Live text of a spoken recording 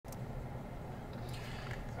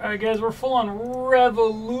Alright guys, we're full on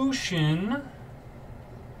Revolution.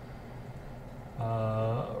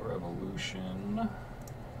 Revolution.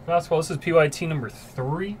 Basketball, this is PYT number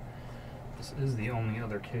 3. This is the only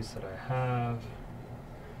other case that I have.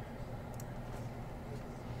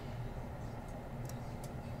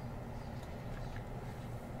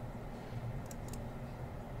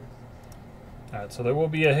 Alright, so there will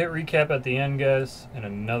be a hit recap at the end, guys, in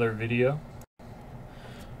another video.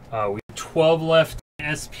 We have 12 left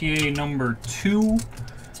in SPA number 2.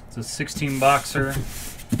 It's a 16 boxer.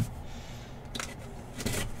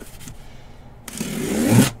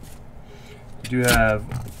 We do have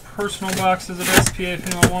personal boxes of SPA if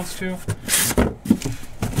anyone wants to.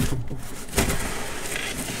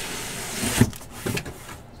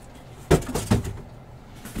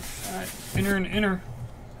 Alright, inner and inner.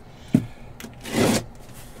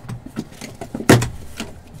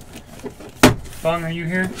 Bong, are you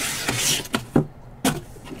here?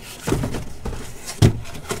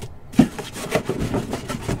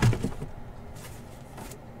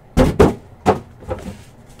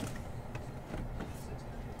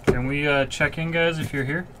 Can we check in, guys, if you're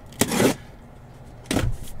here?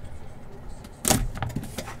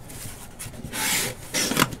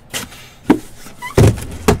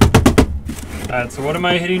 Alright, so what am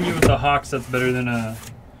I hitting you with the Hawks that's better than a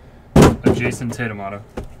Jason Tatum auto?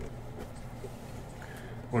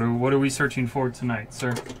 What are we searching for tonight,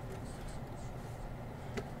 sir?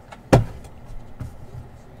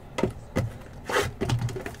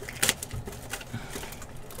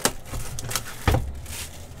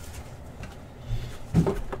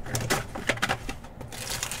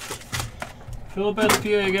 Philip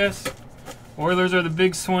SPA, I guess. Oilers are the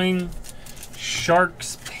big swing.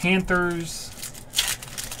 Sharks, Panthers,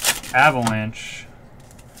 Avalanche.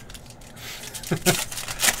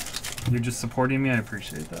 You're just supporting me. I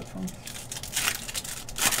appreciate that, folks.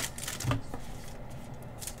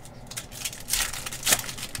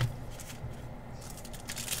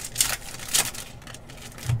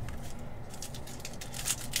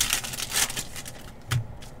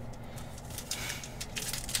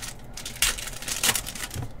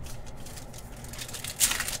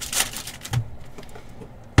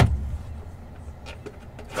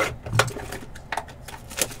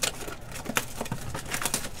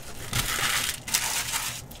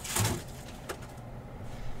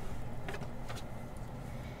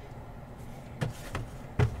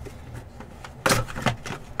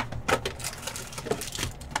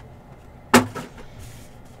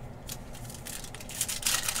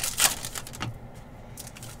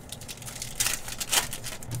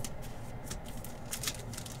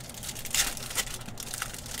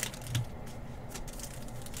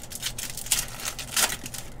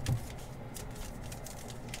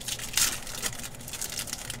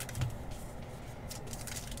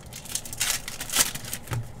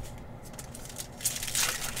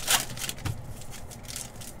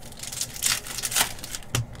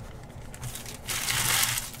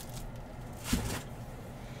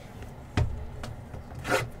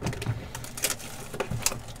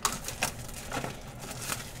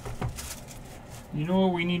 You know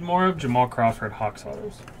what we need more of? Jamal Crawford Hawks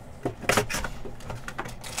autos. Wait,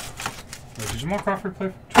 did Jamal Crawford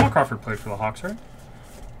play? Jamal Crawford played for the Hawks, right?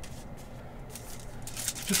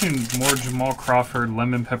 Just need more Jamal Crawford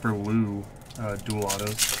Lemon Pepper Lou dual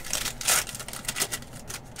autos.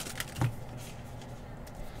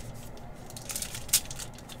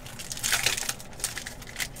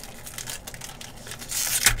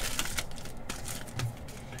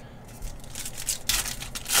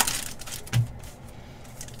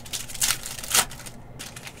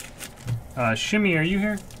 Shimmy, are you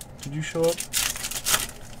here? Did you show up?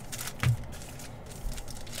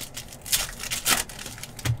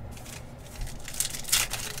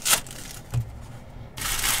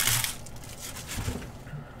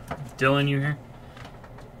 Dylan, you here?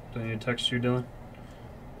 Do I need to text you, Dylan?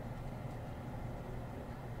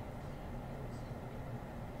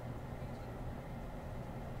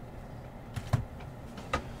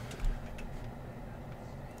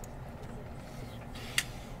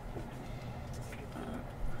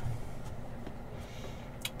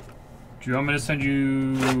 Do you want me to send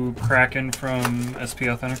you Kraken from SP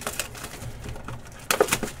Authentic?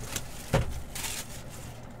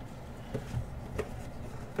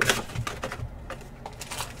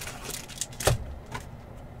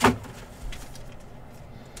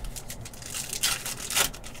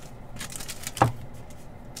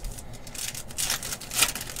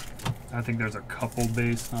 I think there's a couple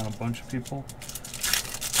base, not a bunch of people.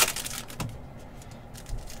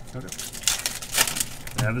 Okay.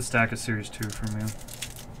 I have a stack of Series 2 from you.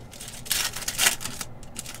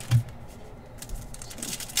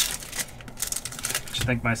 should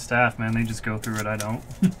thank my staff, man. They just go through it. I don't.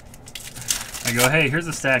 I go, hey, here's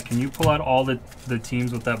a stack. Can you pull out all the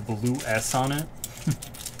teams with that blue S on it?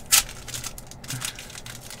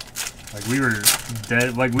 Like, we were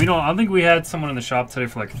dead. Like, I don't think we had someone in the shop today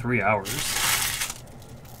for like 3 hours.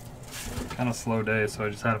 Kind of slow day, so I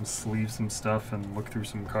just had him sleeve some stuff and look through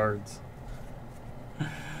some cards.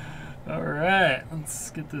 Alright, let's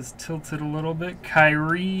get this tilted a little bit.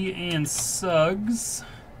 Kyrie and Suggs.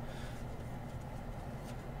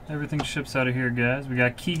 Everything ships out of here, guys. We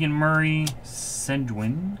got Keegan Murray,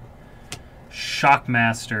 Sedwin,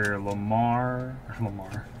 Shockmaster,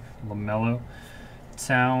 LaMelo,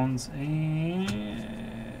 Towns,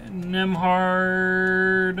 and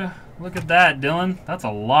Nembhard. Look at that, Dylan. That's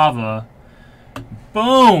a lava.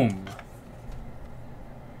 Boom!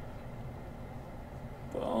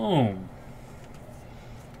 Boom.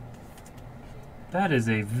 That is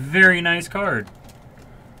a very nice card.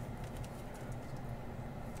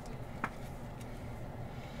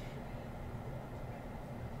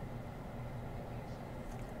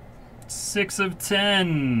 Six of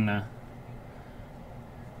 10.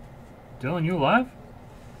 Dylan, you alive?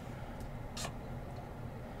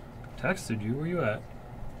 Texted you. Where you at?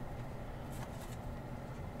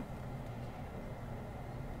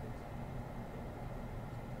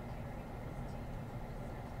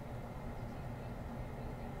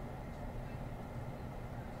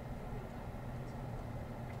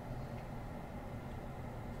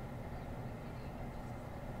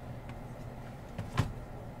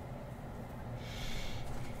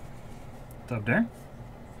 Up there.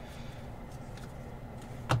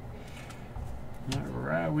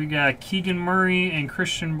 Alright, we got Keegan Murray and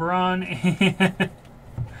Christian Braun.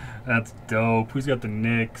 That's dope. Who's got the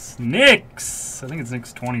Knicks? Knicks! I think it's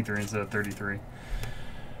Knicks 23 instead of 33.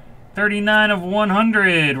 39 of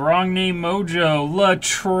 100. Wrong name mojo.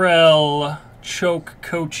 Latrell. Choke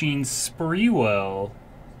coaching Spreewell.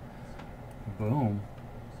 Boom.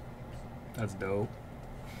 That's dope.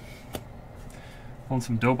 Pulling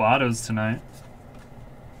some dope autos tonight.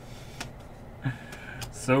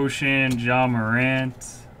 Sochan, Ja Morant,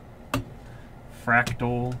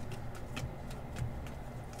 Fractal,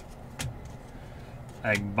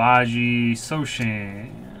 Agbaji,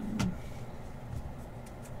 Sochan.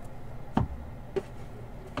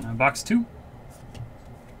 Box 2.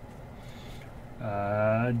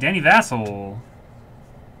 Danny Vassell.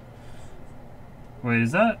 Wait,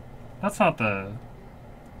 is that? That's not the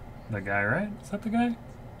guy, right? Is that the guy?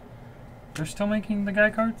 They're still making the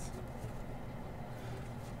guy cards?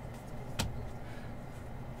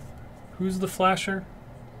 Who's the flasher?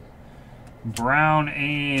 Brown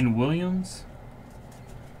and Williams.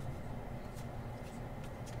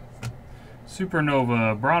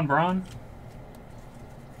 Supernova, Braun.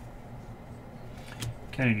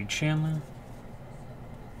 Kennedy Chandler.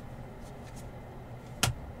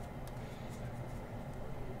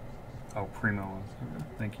 Oh, Primo.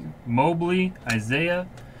 Thank you. Mobley, Isaiah.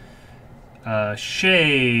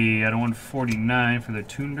 Shea at 149 for the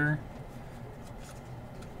Tunder.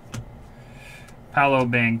 Paolo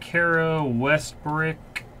Banchero,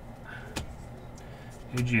 Westbrook.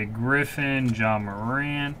 AJ Griffin, John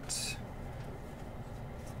Morant.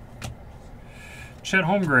 Chet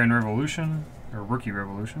Holmgren, Revolution. Or Rookie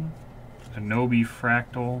Revolution. Anobi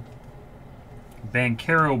Fractal.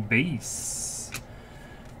 Banchero Base.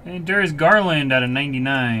 And Darius Garland out of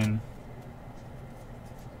 99.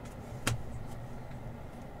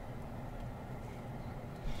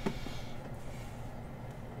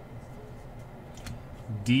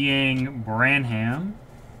 Dieng Branham.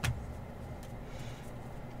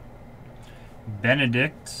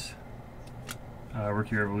 Benedict.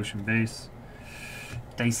 Rookie Revolution base.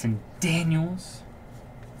 Dyson Daniels.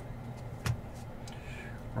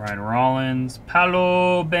 Ryan Rollins.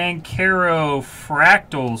 Paolo Banchero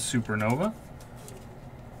Fractal Supernova.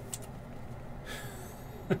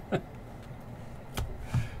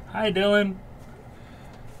 Hi, Dylan.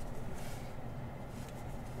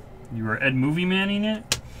 You were Ed Movie Manning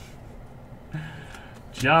it?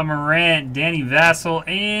 Ja Morant, Danny Vassell,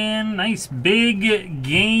 and nice big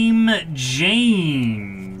game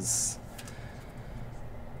James.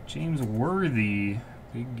 James Worthy.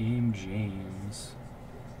 Big game James.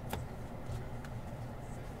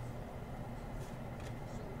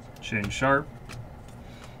 Shane Sharp.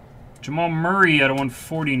 Jamal Murray out of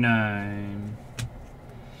 149.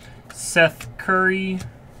 Seth Curry.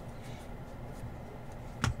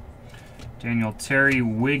 Daniel Terry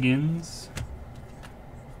Wiggins.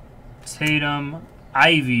 Tatum.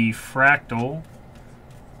 Ivy Fractal.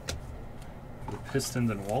 The Pistons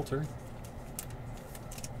and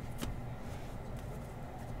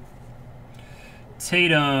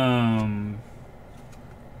Tatum.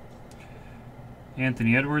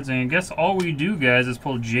 Anthony Edwards. And I guess all we do, guys, is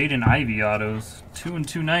pull Jaden Ivey autos. 2 and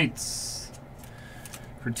 2 nights.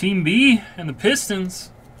 For Team B and the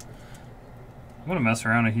Pistons. I'm going to mess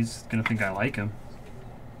around and he's going to think I like him.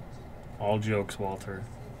 All jokes, Walter.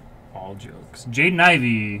 All jokes. Jaden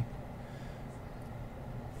Ivey.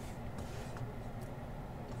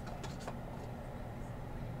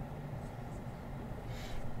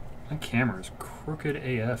 My camera's crooked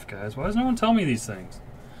AF, guys. Why does no one tell me these things?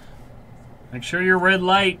 Make sure your red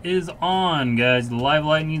light is on, guys. The live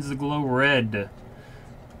light needs to glow red.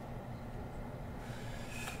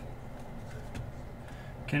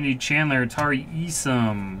 Kennedy Chandler, Tari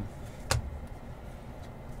Easom.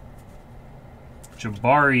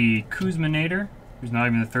 Jabari Kuzmanator, who's not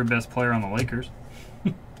even the third best player on the Lakers.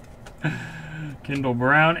 Kendall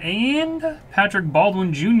Brown and Patrick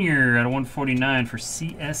Baldwin Jr. at a 149 for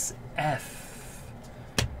CSF.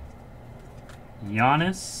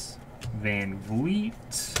 Giannis, Van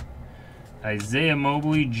Vliet, Isaiah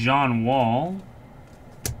Mobley, John Wall,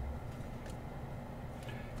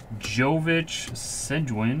 Jovic,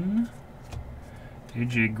 Sedgwin,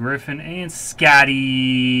 AJ Griffin, and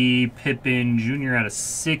Scottie Pippen Jr. out of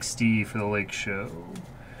 60 for the Lake Show.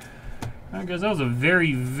 Alright, guys, that was a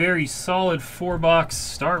very, very solid 4-box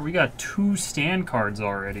start. We got 2 stand cards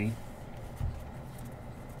already.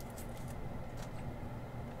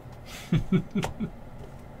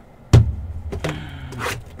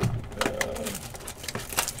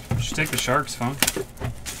 Should take the Sharks, fun.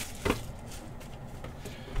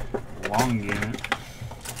 Long game.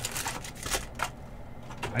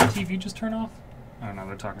 ITV just turn off? I don't know,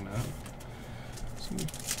 they're talking to it.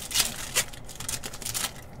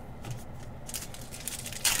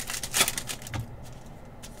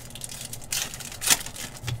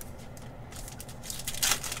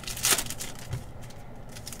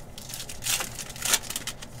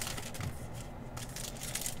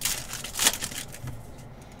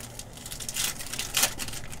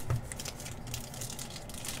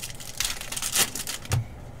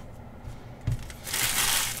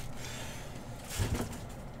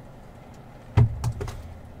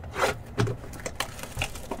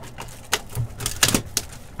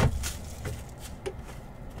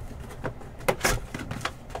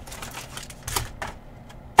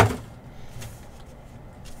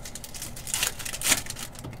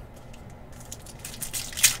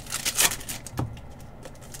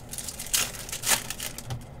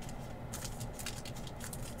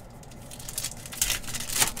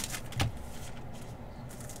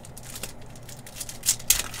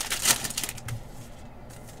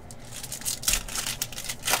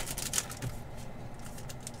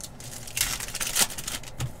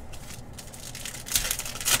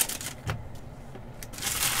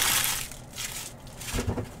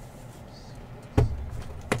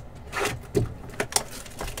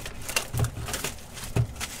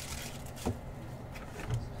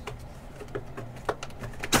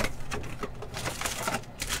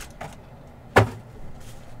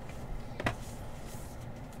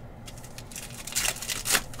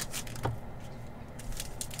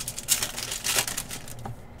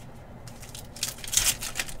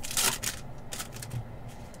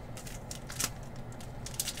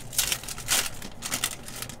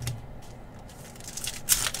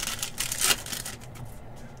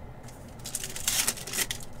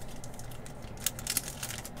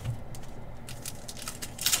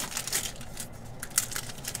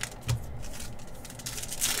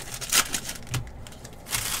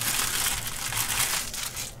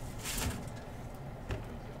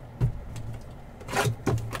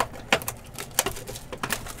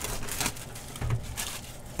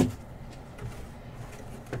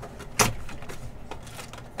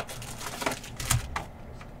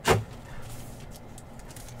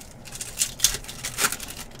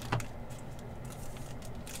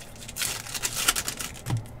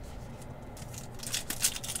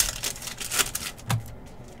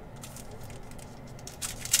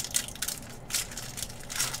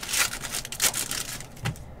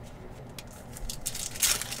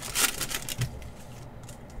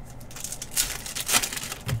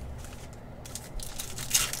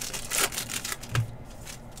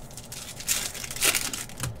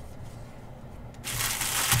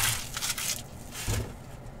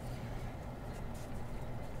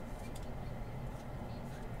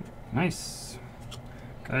 Nice.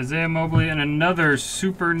 Isaiah Mobley and another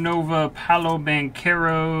Supernova Paolo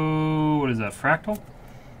Banchero. What is that, Fractal?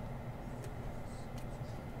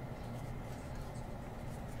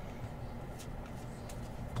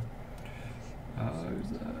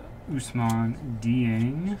 Usman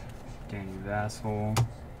Dieng. Danny Vassell,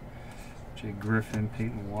 Jay Griffin,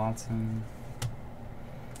 Peyton Watson,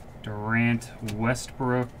 Durant,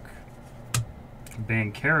 Westbrook,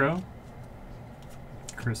 Banchero,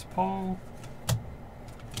 Chris Paul,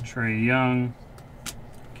 Trae Young,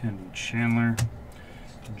 Kennedy Chandler,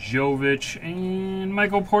 Jovic, and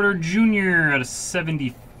Michael Porter Jr. out of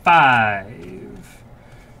 75.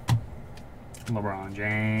 LeBron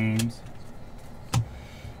James.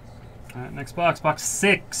 All right, next box, box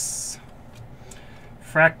 6.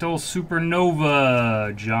 Fractal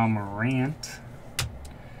Supernova, John Morant.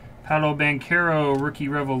 Paolo Banchero, Rookie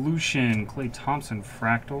Revolution, Klay Thompson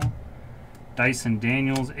Fractal. Dyson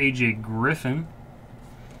Daniels, AJ Griffin.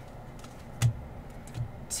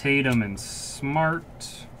 Tatum and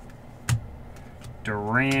Smart.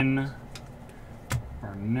 Duran,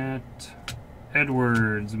 Barnett,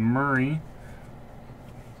 Edwards, Murray.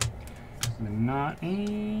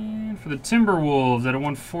 And for the Timberwolves at a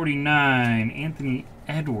 149, Anthony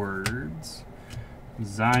Edwards,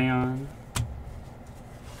 Zion,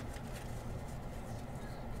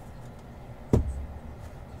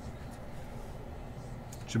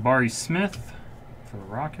 Jabari Smith for the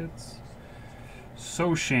Rockets,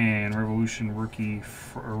 Sochan Revolution Rookie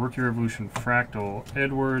Revolution Fractal,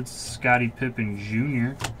 Edwards, Scottie Pippen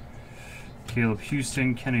Jr., Caleb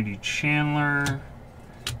Houston, Kennedy Chandler,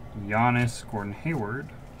 Giannis, Gordon Hayward,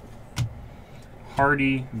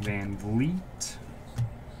 Hardy, Van Vliet,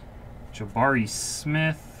 Jabari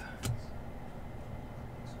Smith,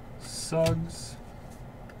 Suggs,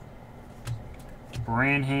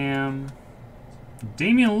 Branham,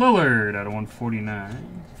 Damian Lillard out of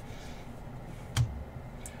 149,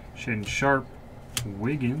 Shaden Sharp,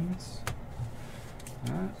 Wiggins.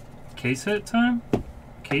 Case hit time?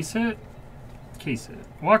 Case hit? Case hit.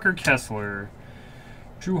 Walker Kessler.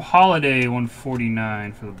 Drew Holiday,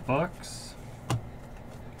 149 for the Bucks.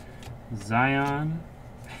 Zion.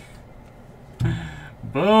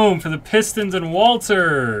 Boom for the Pistons and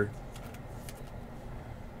Walter.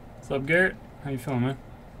 What's up, Garrett? How you feeling, man?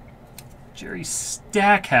 Jerry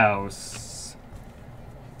Stackhouse.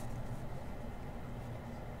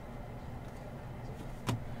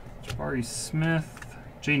 Jabari Smith.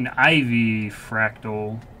 Jaden Ivey,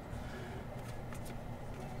 Fractal.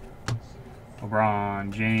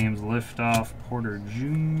 LeBron James, Liftoff, Porter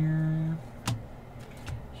Jr.,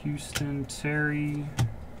 Houston, Terry,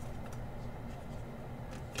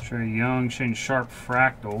 Trae Young, Shane Sharp,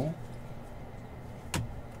 Fractal,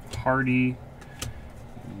 Hardy,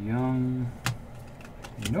 Young,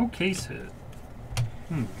 no case hit.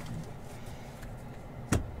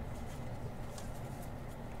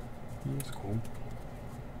 That's cool.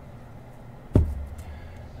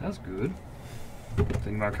 That's good.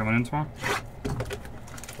 Thinking about coming in tomorrow?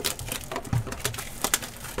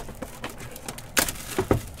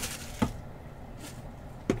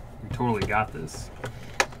 We totally got this.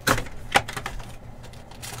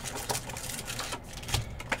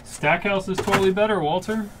 Stackhouse is totally better,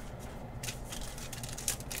 Walter.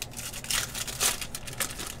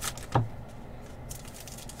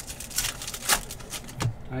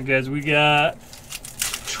 Alright guys, we got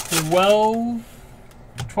 12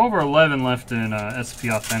 or 11 left in SP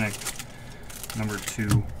Authentic number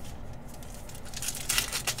 2.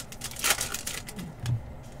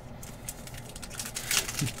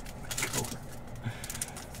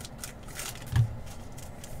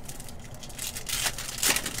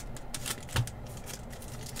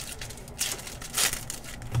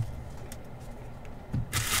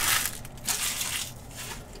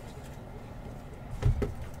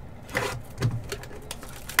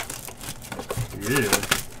 Yeah.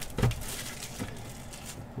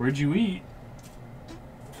 Where'd you eat?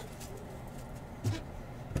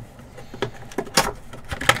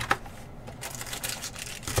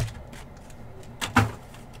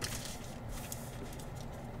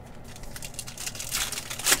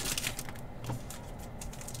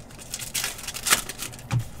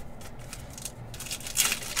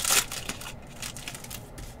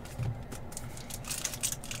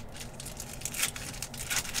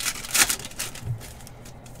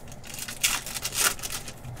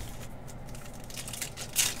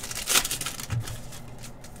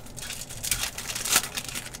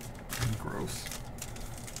 Gross.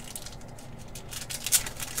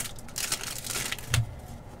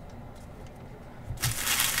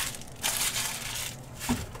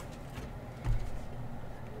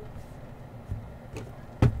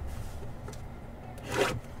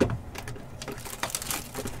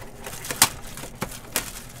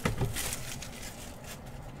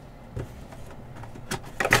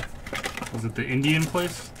 Was it the Indian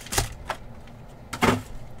place?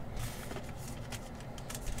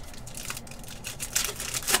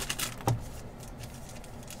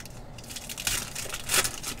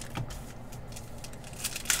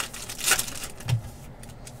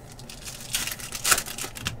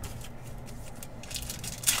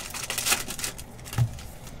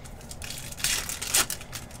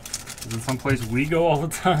 it someplace we go all the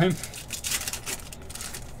time?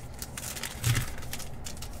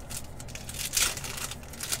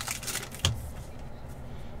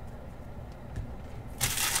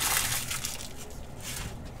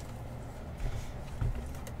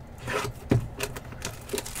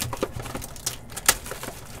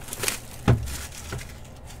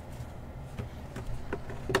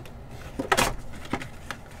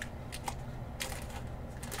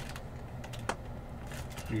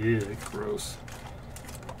 Yeah, gross.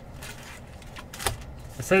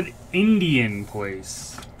 I said Indian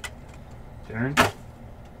place. Darren?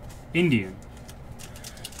 Indian.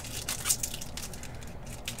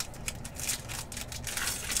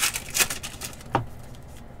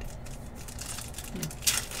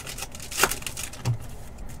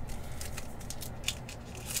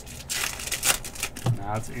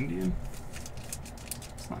 Nah, it's Indian.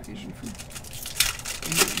 It's not Asian food.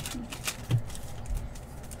 Indian food.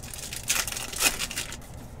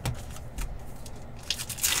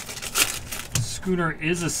 Schooner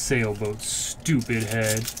is a sailboat, stupid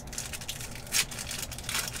head.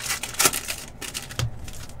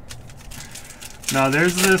 Now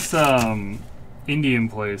there's this Indian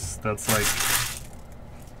place that's like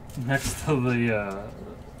next to the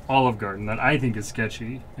Olive Garden that I think is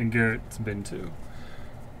sketchy, and Garrett's been to.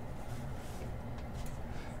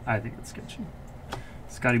 I think it's sketchy.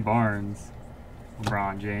 Scotty Barnes,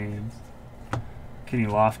 LeBron James, Kenny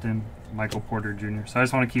Lofton, Michael Porter Jr. So I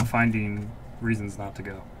just want to keep finding reasons not to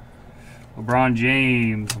go. LeBron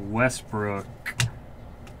James, Westbrook,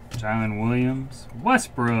 Jalen Williams,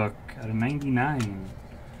 Westbrook at a 99.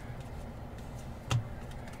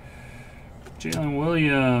 Jalen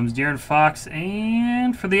Williams, De'Aaron Fox,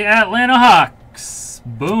 and for the Atlanta Hawks,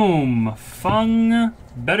 boom, Fung,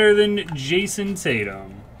 better than Jason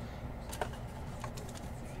Tatum.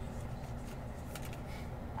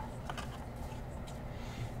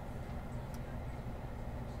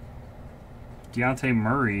 Deontay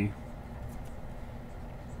Murray.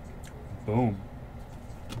 Boom.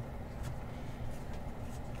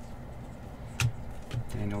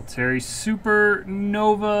 Daniel Terry.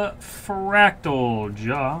 Supernova Fractal.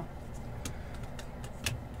 Ja.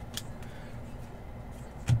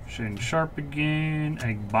 Shaden Sharp again.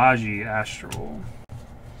 Agbaji Astral.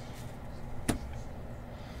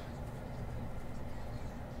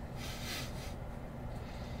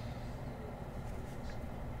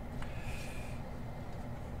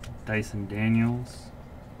 Dyson Daniels,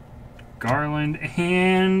 Garland,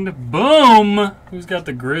 and boom! Who's got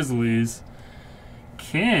the Grizzlies?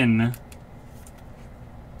 Ken.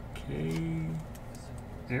 K.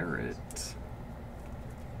 Barrett.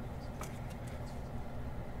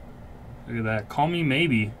 Look at that. Call me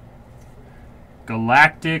maybe.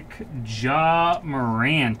 Galactic Ja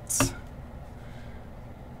Morant.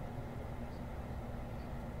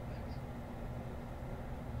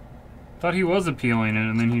 Thought he was appealing it,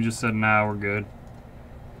 and then he just said, nah, we're good.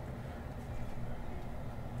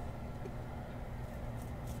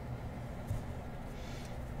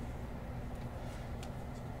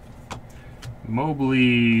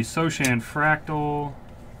 Mobley, Sochan Fractal,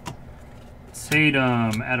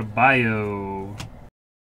 Tatum, Adebayo,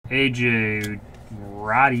 AJ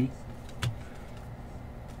Roddy,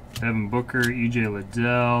 Devin Booker, EJ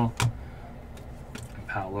Liddell,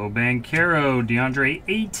 Paolo Banchero, DeAndre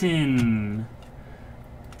Ayton,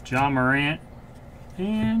 John Morant,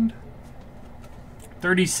 and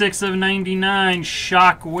 36 of 99,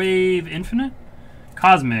 Shockwave Infinite,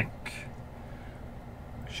 Cosmic,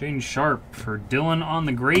 Shaden Sharp for Dylan on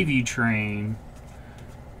the Gravy Train,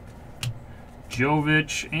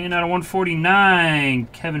 Jovic, and out of 149,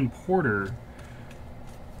 Kevin Porter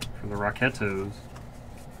for the Rocketos.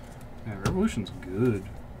 Yeah, Revolution's good.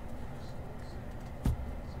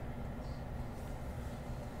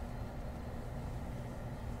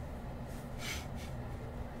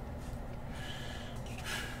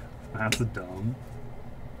 That's a dumb.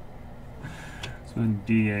 It's been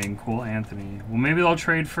DA and Cole Anthony. Well, maybe they'll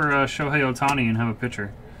trade for Shohei Ohtani and have a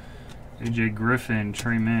pitcher. AJ Griffin,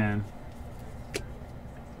 Trey Mann,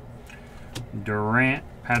 Durant,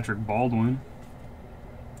 Patrick Baldwin,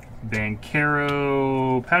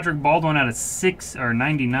 Banchero, Patrick Baldwin out of 6 or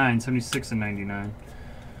 99, 76 and 99.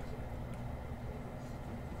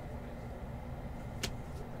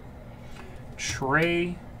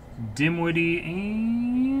 Trey, Dimwitty,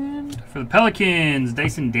 and for the Pelicans,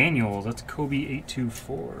 Dyson Daniels. That's Kobe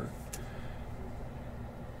 824.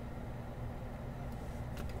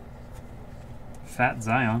 Fat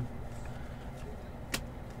Zion.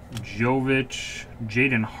 Jovic,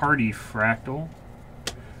 Jaden Hardy Fractal.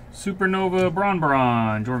 Supernova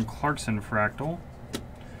Bron, Jordan Clarkson Fractal.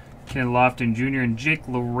 Ken Lofton Jr. and Jake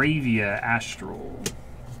LaRavia, Astral.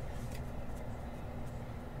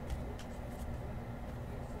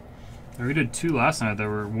 We did 2 last night. There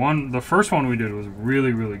were the first one we did was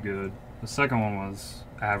really, really good. The second one was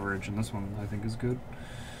average, and this one I think is good.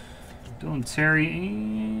 Dylan Terry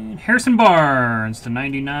and Harrison Barnes to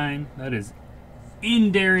 99. That is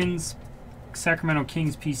in Darren's Sacramento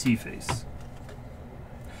Kings PC face.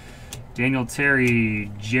 Daniel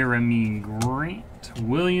Terry, Jeremy Grant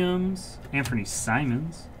Williams, Anthony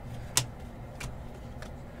Simons,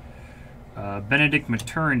 Benedict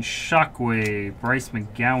Maturin, Shockwave, Bryce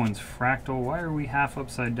McGowan's Fractal. Why are we half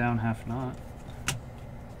upside down, half not?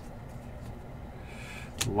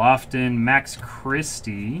 Lofton, Max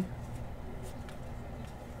Christie,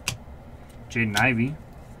 Jaden Ivey.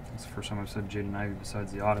 That's the first time I've said Jaden Ivey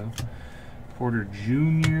besides the auto. Porter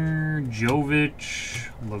Jr., Jovic,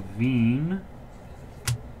 Levine,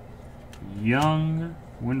 Young,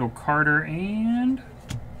 Wendell Carter, and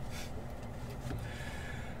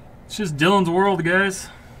it's just Dylan's world, guys.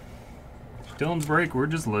 Dylan's break. We're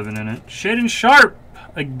just living in it. Shaden Sharp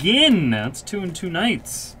again. That's 2 and 2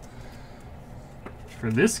 nights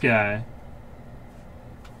for this guy.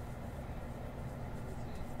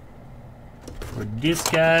 For this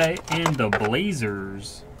guy and the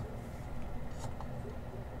Blazers.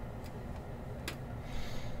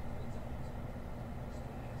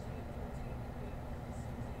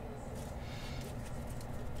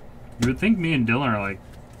 You would think me and Dylan are like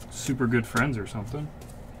super good friends or something.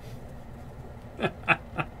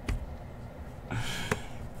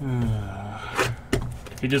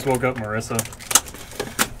 He just woke up Marissa.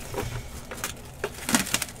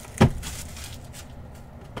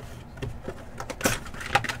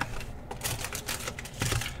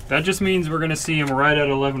 That just means we're going to see him right at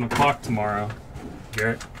 11 o'clock tomorrow,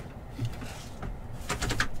 Garrett.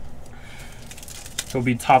 He'll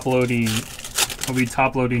be top loading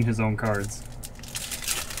his own cards.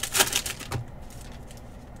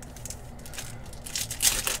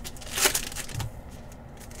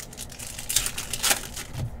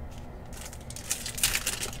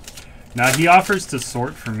 Now he offers to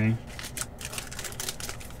sort for me.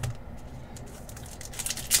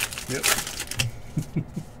 Yep.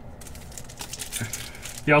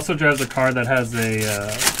 He also drives a car that has a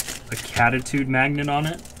Catitude magnet on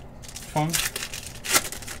it. Fun.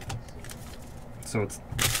 So it's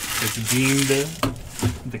deemed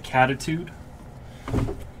the Catitude.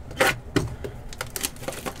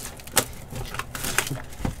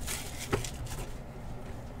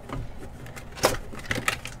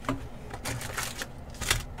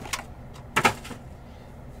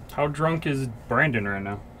 How drunk is Brandon right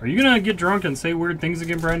now? Are you gonna get drunk and say weird things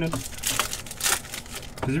again, Brandon?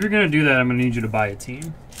 Because if you're gonna do that, I'm gonna need you to buy a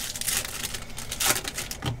team.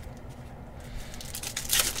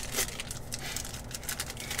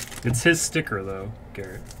 It's his sticker, though,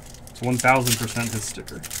 Garrett. It's 1000% his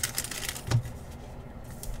sticker.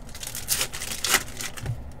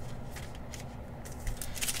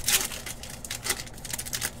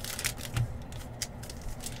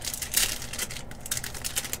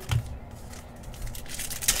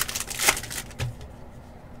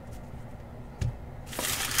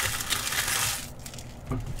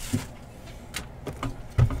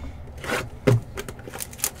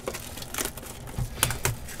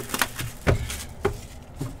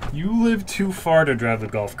 You live too far to drive the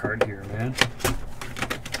golf cart here, man.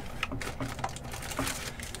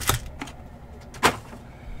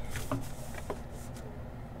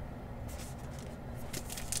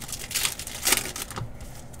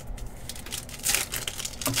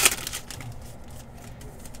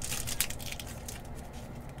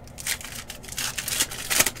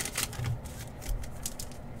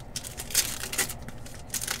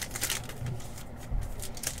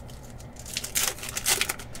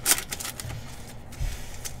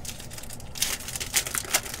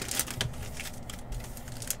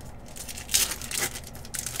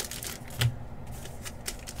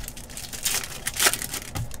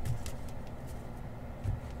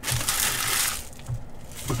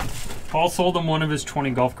 Paul sold him one of his 20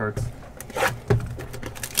 golf carts.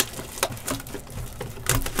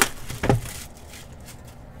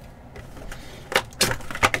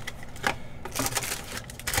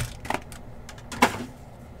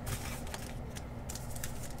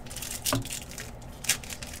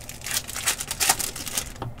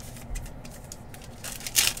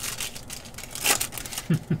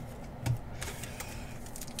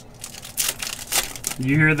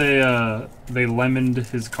 You hear they lemoned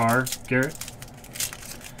his car, Garrett?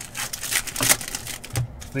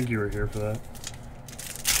 I think you were here for that.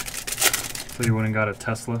 So you went and got a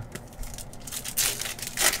Tesla.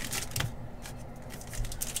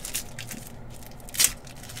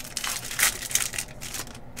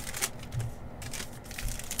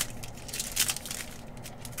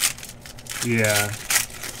 Yeah.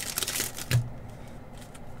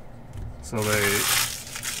 So they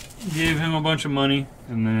gave him a bunch of money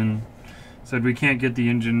and then said we can't get the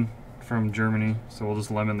engine from Germany, so we'll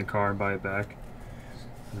just lemon the car and buy it back.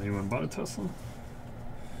 And then he went and bought a Tesla.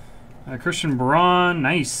 Christian Braun,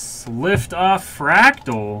 nice. Lift off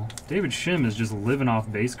Fractal. David Shim is just living off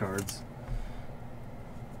base cards.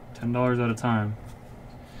 $10 at a time.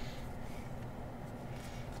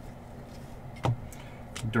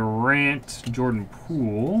 Durant, Jordan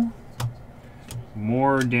Poole.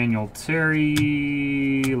 More Daniel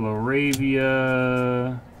Terry,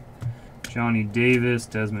 Laravia, Johnny Davis,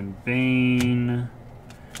 Desmond Bain,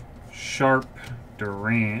 Sharp,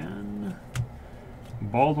 Duran,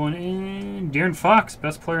 Baldwin, and De'Aaron Fox,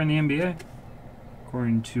 best player in the NBA,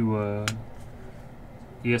 according to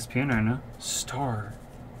ESPN right now. Star.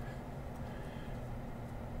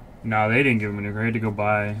 No, they didn't give him a new car. He had to go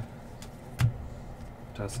buy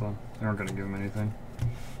Tesla. They weren't going to give him anything.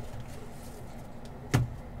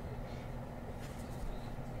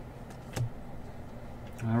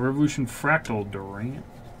 Revolution Fractal Durant.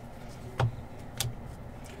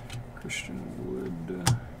 Christian Wood.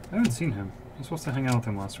 I haven't seen him. I was supposed to hang out with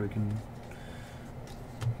him last week and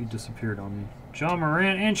he disappeared on me. John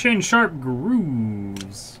Morant and Shane Sharp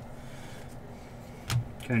Grooves.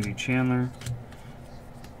 Kennedy Chandler.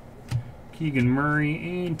 Keegan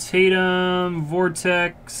Murray and Tatum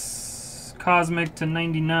Vortex Cosmic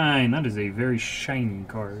 /99. That is a very shiny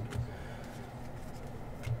card.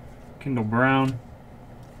 Kendall Brown.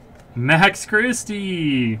 Max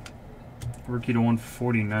Christie. Rookie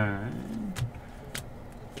 /149.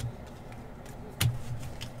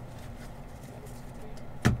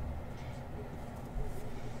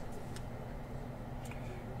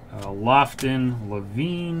 Lofton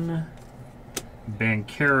Levine.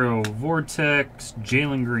 Banchero Vortex.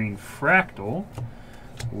 Jalen Green Fractal.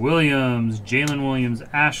 Williams. Jalen Williams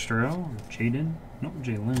Astro. Jaden? No,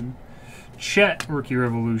 Jalen. Chet Rookie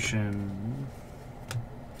Revolution.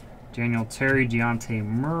 Daniel Terry, Deontay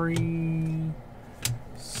Murray,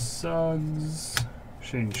 Suggs,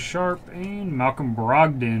 Shane Sharp, and Malcolm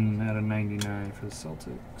Brogdon at a 99 for the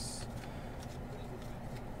Celtics.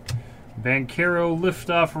 Banchero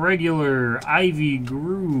Liftoff Regular, Ivy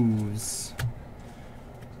Grooves.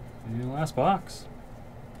 And last box.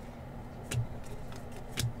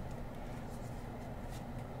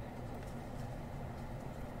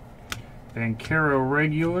 Banchero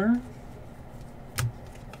Regular.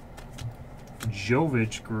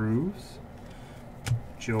 Jovic Grooves.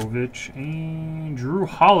 Jovic and Drew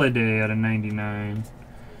Holiday at a 99.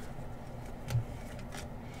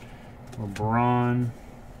 LeBron.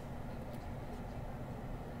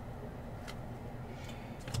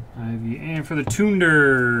 Ivy. And for the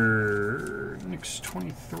Tunder, Knicks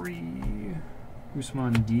 23.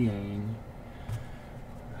 Usman Dieng.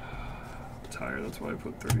 I'm tired, that's why I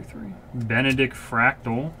put 33. Benedict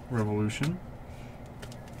Fractal Revolution.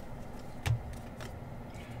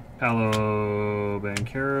 Paolo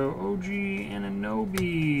Banchero, OG,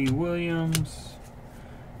 Anunoby, Williams,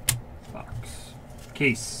 Fox,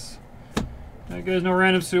 Case. Alright guys, no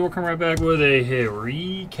randoms, so we'll come right back with a hit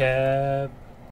recap.